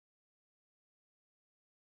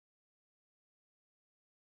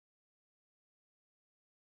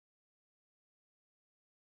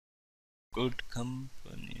Good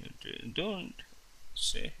company. Don't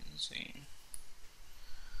say anything.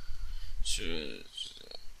 So,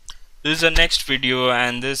 this is the next video,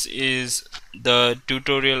 and this is the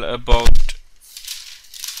tutorial about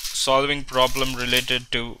solving problem related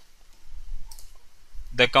to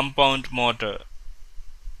the compound motor.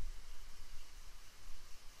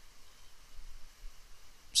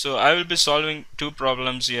 So I will be solving two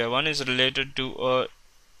problems here. One is related to a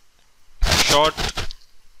short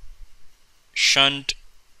shunt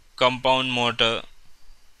compound motor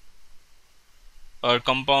or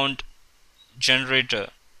compound generator,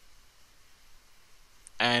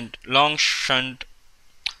 and long shunt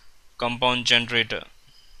compound generator.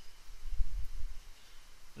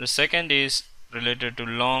 The second is related to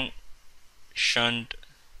long shunt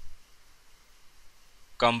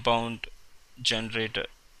compound generator.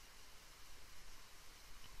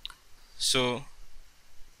 So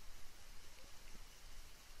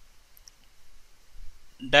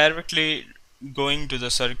directly going to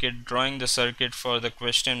the circuit, drawing the circuit for the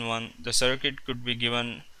question 1, the circuit could be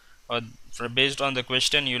given, or based on the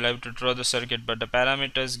question you'll have to draw the circuit, but the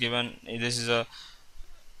parameters given, this is a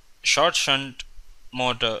short shunt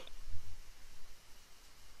motor.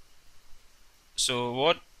 So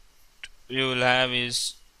what you will have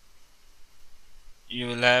is, you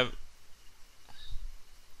will have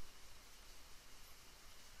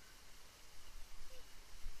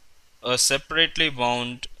a separately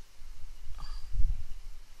wound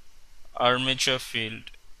armature field,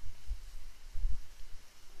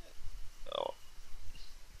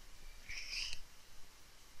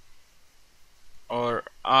 or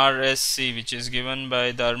RSC, which is given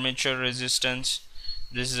by the armature resistance.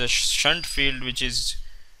 This is a shunt field which is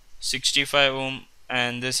 65 ohm,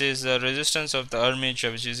 and this is the resistance of the armature,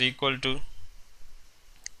 which is equal to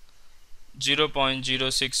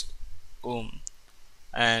 0.06 ohm,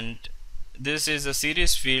 and this is the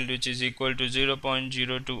series field, which is equal to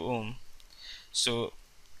 0.02 ohm. So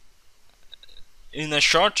in a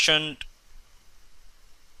short shunt,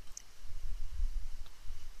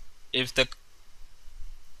 if the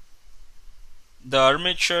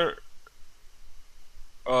armature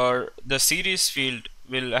or the series field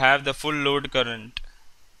will have the full load current,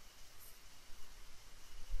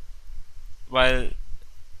 while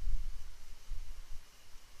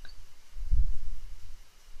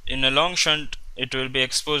in a long shunt it will be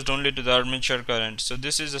exposed only to the armature current. So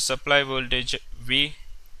this is the supply voltage V,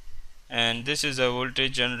 and this is a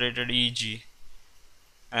voltage generated EG.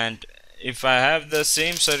 And if I have the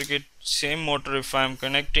same circuit, same motor, if I am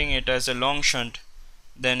connecting it as a long shunt,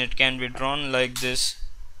 then it can be drawn like this.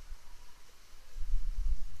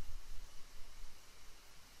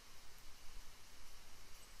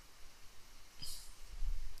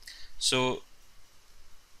 So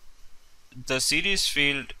the series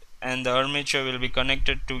field and the armature will be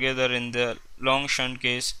connected together in the long shunt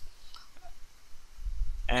case,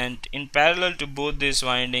 and in parallel to both this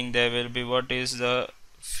winding there will be what is the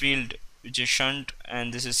field, which is shunt,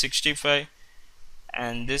 and this is 65,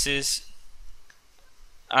 and this is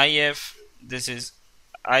IF, this is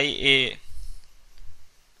IA,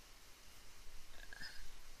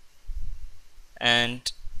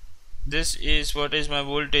 and this is what is my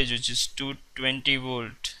voltage, which is 220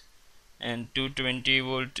 volt, and 220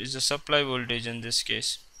 volt is the supply voltage in this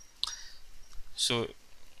case. So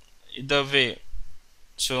the way,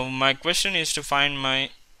 so my question is to find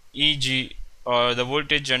my EG, or the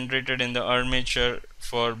voltage generated in the armature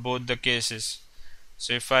for both the cases.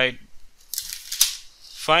 So if I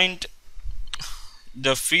find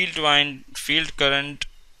the field current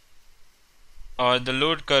or the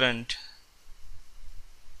load current,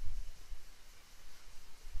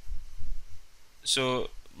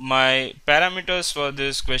 so my parameters for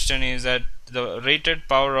this question is that the rated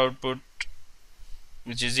power output,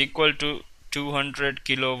 which is equal to 200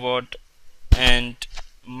 kilowatt, and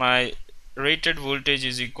my rated voltage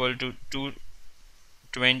is equal to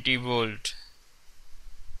 220 volt.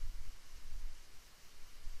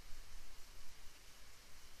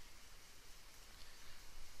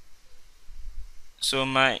 So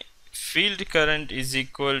my field current is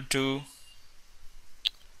equal to,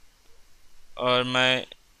 or my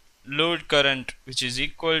load current, which is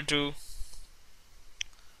equal to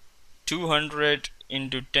 200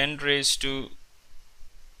 into 10 raised to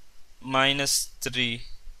minus 3,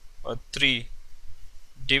 or 3,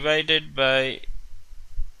 divided by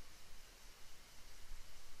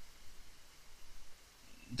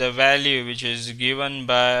the value which is given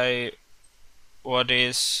by what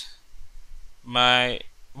is my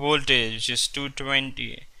voltage, which is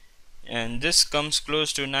 220, and this comes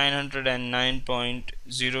close to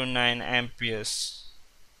 909.09 amperes.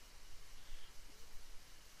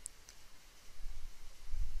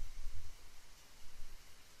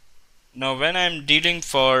 Now when I'm dealing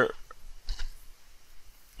for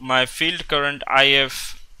my field current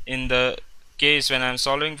IF, in the case when I'm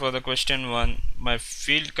solving for the question 1, my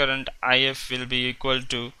field current IF will be equal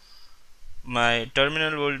to my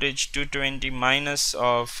terminal voltage 220 minus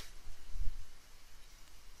of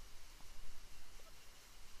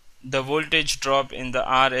the voltage drop in the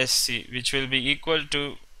RSC, which will be equal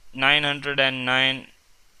to 909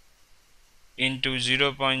 into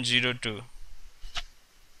 0.02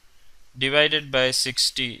 divided by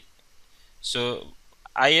 60. So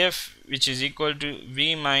IF, which is equal to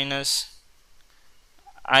V minus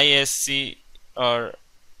ISC, or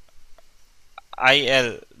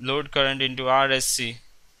IL, load current, into RSC,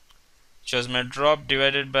 which was my drop,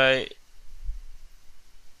 divided by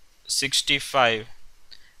 65,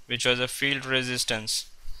 which was a field resistance.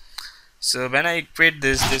 So when I equate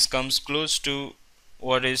this, this comes close to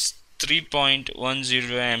what is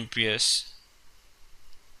 3.10 amperes.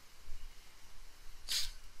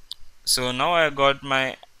 So now I got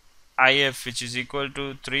my IF, which is equal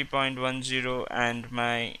to 3.10, and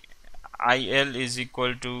my IL is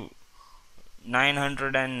equal to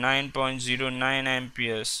 909.09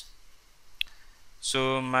 amperes.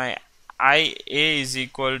 So my IA is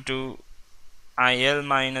equal to IL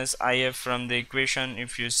minus IF from the equation,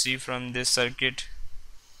 if you see from this circuit.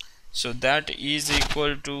 So that is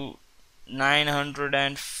equal to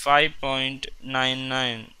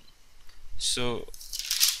 905.99. So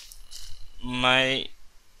my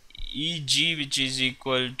EG, which is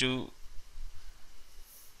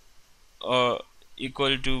uh,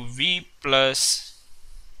 equal to V plus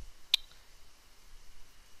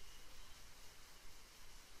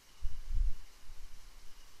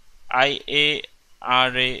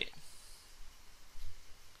IARA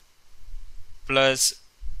plus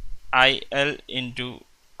IL into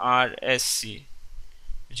RSC,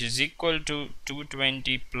 which is equal to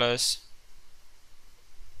 220 plus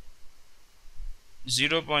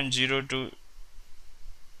 0.02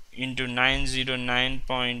 into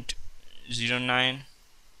 909.09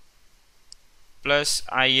 plus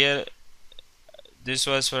IL. This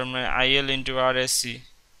was for my IL into RSC,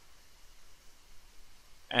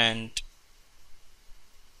 and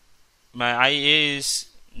my IA is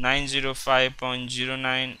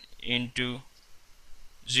 905.09 into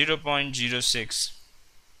 0.06.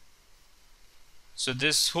 So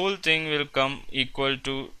this whole thing will come equal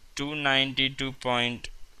to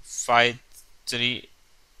 292.53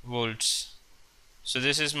 volts. So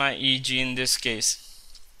this is my EG in this case.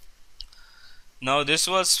 Now this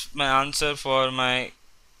was my answer for my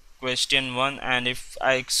question 1, and if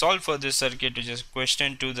I solve for this circuit, which is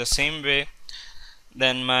question 2, the same way,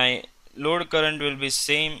 then my load current will be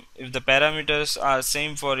same if the parameters are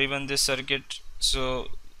same for even this circuit. So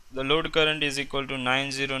the load current is equal to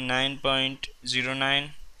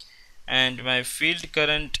 909.09, and my field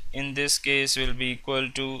current in this case will be equal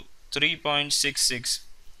to 3.66,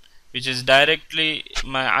 which is directly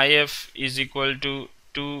my IF is equal to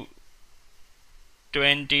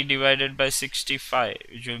 220 divided by 65,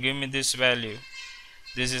 which will give me this value.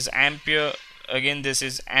 This is ampere, again this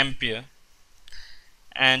is ampere,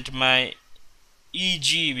 and my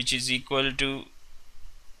EG, which is equal to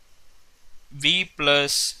V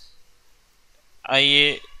plus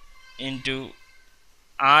IA into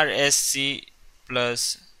RSC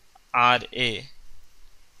plus RA,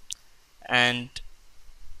 and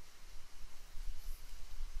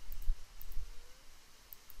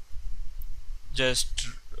just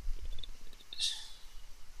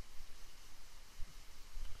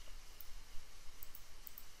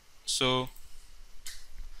so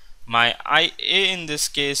my IA in this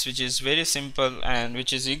case, which is very simple and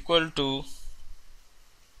which is equal to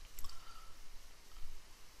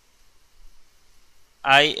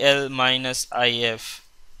IL minus IF,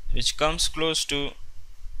 which comes close to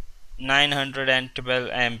 912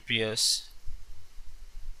 amperes,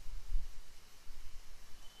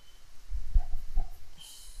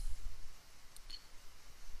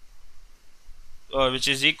 or which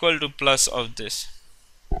is equal to plus of this.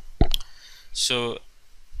 So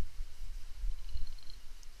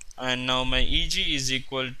and now my EG is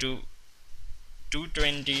equal to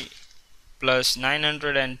 220 plus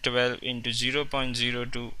 912 into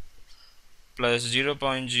 0.02 plus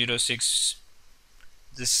 0.06.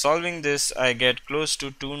 This solving this, I get close to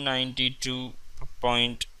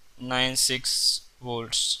 292.96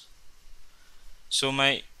 volts. So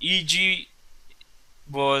my EG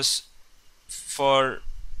was for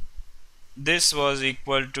this was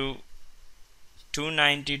equal to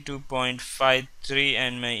 292.53,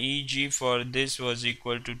 and my EG for this was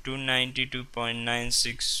equal to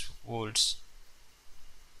 292.96 volts.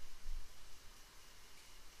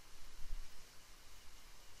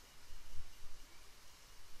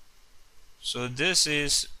 So this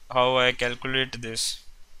is how I calculate this.